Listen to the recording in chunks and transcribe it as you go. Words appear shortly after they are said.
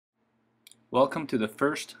Welcome to the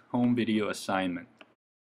first home video assignment.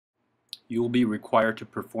 You will be required to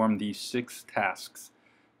perform these 6 tasks: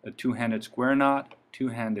 a two-handed square knot,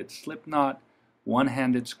 two-handed slip knot,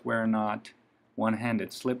 one-handed square knot,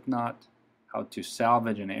 one-handed slip knot, how to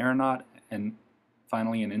salvage an air knot, and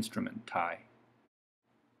finally an instrument tie.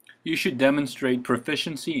 You should demonstrate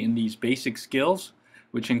proficiency in these basic skills,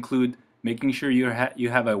 which include making sure you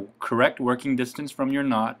have a correct working distance from your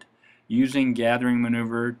knot, using gathering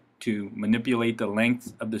maneuver to manipulate the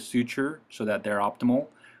length of the suture so that they're optimal,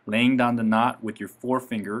 laying down the knot with your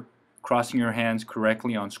forefinger, crossing your hands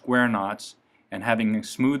correctly on square knots, and having a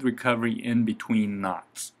smooth recovery in between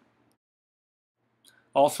knots.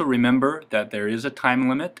 Also remember that there is a time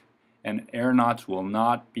limit and air knots will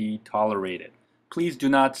not be tolerated. Please do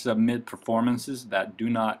not submit performances that do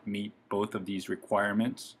not meet both of these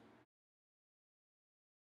requirements.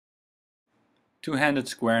 Two-handed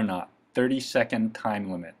square knot, 30-second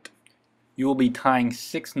time limit. You will be tying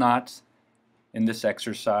 6 knots in this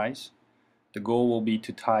exercise. The goal will be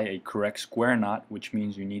to tie a correct square knot, which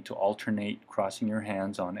means you need to alternate crossing your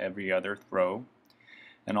hands on every other throw,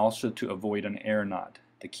 and also to avoid an air knot.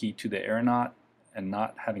 The key to the air knot and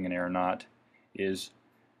not having an air knot is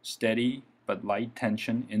steady but light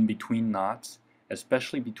tension in between knots,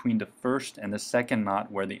 especially between the first and the second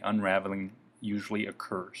knot where the unraveling usually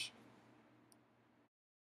occurs.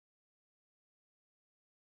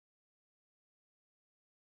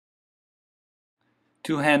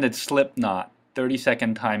 Two-handed slip knot,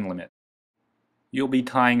 30-second time limit. You'll be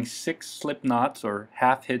tying 6 slip knots, or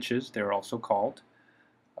half hitches they're also called.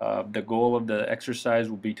 The goal of the exercise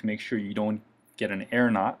will be to make sure you don't get an air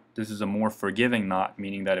knot. This is a more forgiving knot,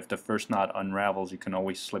 meaning that if the first knot unravels, you can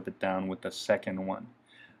always slip it down with the second one.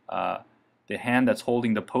 The hand that's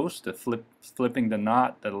holding the post, flipping the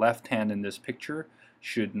knot, the left hand in this picture,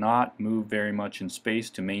 should not move very much in space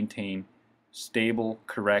to maintain stable,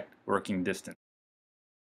 correct working distance.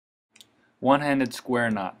 One-handed square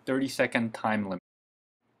knot, 30-second time limit.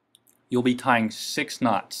 You'll be tying 6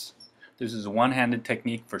 knots. This is a one-handed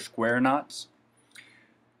technique for square knots.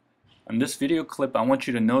 On this video clip, I want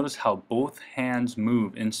you to notice how both hands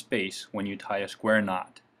move in space when you tie a square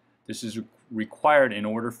knot. This is required in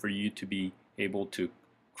order for you to be able to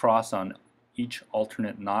cross on each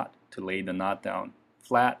alternate knot to lay the knot down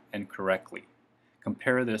flat and correctly.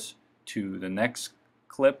 Compare this to the next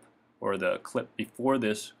clip or the clip before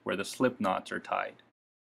this where the slip knots are tied.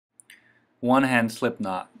 One-hand slip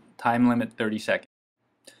knot, time limit 30 seconds.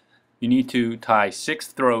 You need to tie 6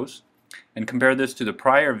 throws, and compare this to the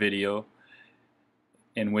prior video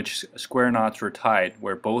in which square knots were tied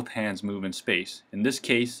where both hands move in space. In this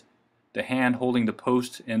case, the hand holding the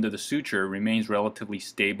post end of the suture remains relatively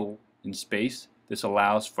stable in space. This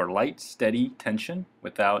allows for light, steady tension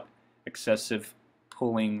without excessive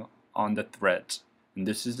pulling on the threads. And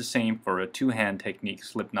this is the same for a two-hand technique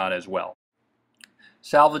slip knot as well.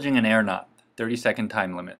 Salvaging an air knot, 30-second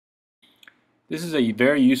time limit. This is a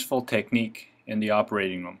very useful technique in the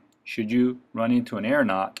operating room. Should you run into an air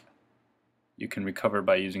knot, you can recover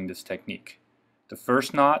by using this technique. The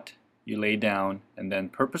first knot you lay down and then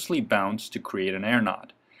purposely bounce to create an air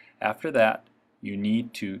knot. After that, you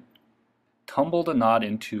need to tumble the knot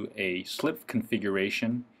into a slip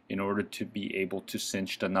configuration in order to be able to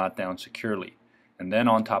cinch the knot down securely. And then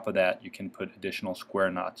on top of that, you can put additional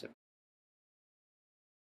square knots in.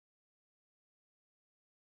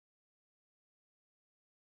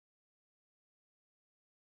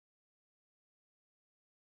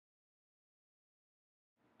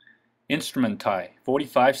 Instrument tie,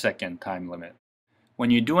 45-second time limit.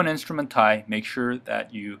 When you do an instrument tie, make sure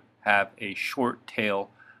that you have a short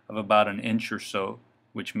tail of about an inch or so,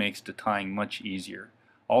 which makes the tying much easier.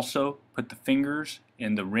 Also, put the fingers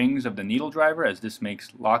in the rings of the needle driver, as this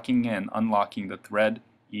makes locking and unlocking the thread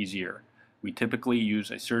easier. We typically use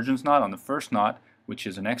a surgeon's knot on the first knot, which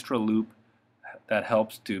is an extra loop that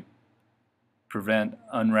helps to prevent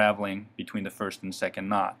unraveling between the first and second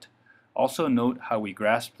knot. Also note how we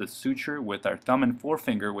grasp the suture with our thumb and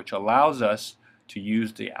forefinger, which allows us to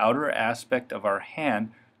use the outer aspect of our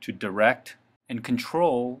hand to direct and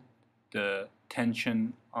control the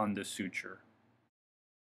tension on the suture.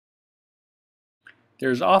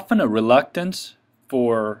 There's often a reluctance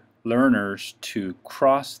for learners to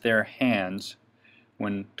cross their hands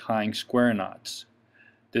when tying square knots.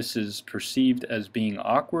 This is perceived as being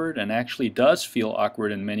awkward and actually does feel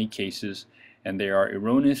awkward in many cases, and they are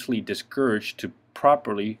erroneously discouraged to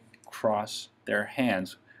properly cross their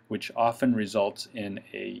hands, which often results in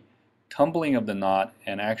a tumbling of the knot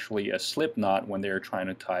and actually a slip knot when they are trying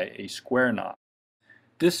to tie a square knot.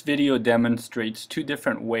 This video demonstrates 2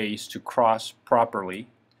 different ways to cross properly.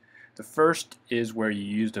 The first is where you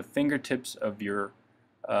use the fingertips of your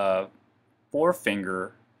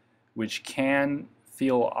forefinger, which can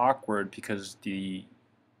feel awkward because the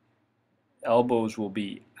elbows will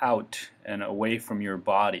be out and away from your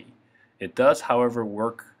body. It does, however,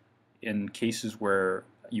 work in cases where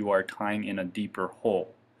you are tying in a deeper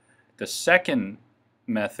hole. The second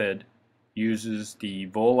method uses the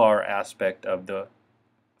volar aspect of the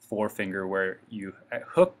forefinger, where you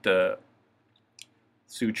hook the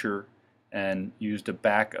suture and use the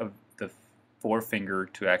back of the forefinger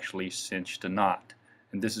to actually cinch the knot.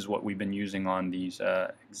 And this is what we've been using on these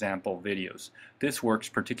example videos. This works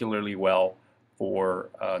particularly well for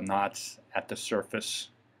knots at the surface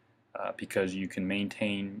because you can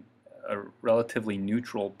maintain a relatively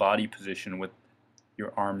neutral body position with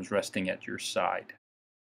your arms resting at your side.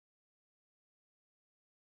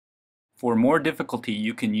 For more difficulty,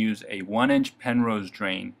 you can use a 1-inch Penrose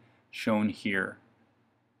drain shown here.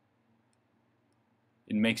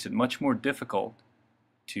 It makes it much more difficult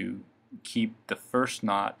to keep the first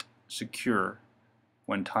knot secure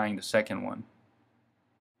when tying the second one.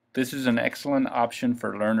 This is an excellent option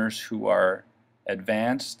for learners who are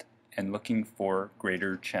advanced and looking for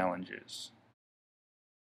greater challenges.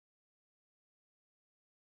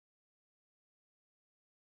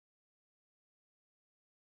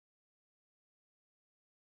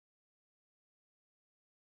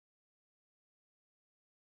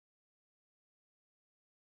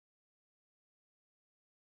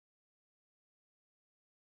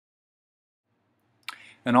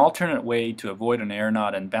 An alternate way to avoid an air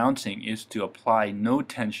knot and bouncing is to apply no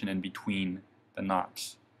tension in between the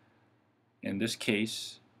knots. In this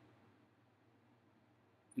case,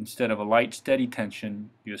 instead of a light, steady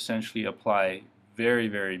tension, you essentially apply very,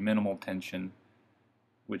 very minimal tension,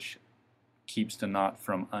 which keeps the knot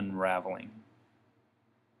from unraveling.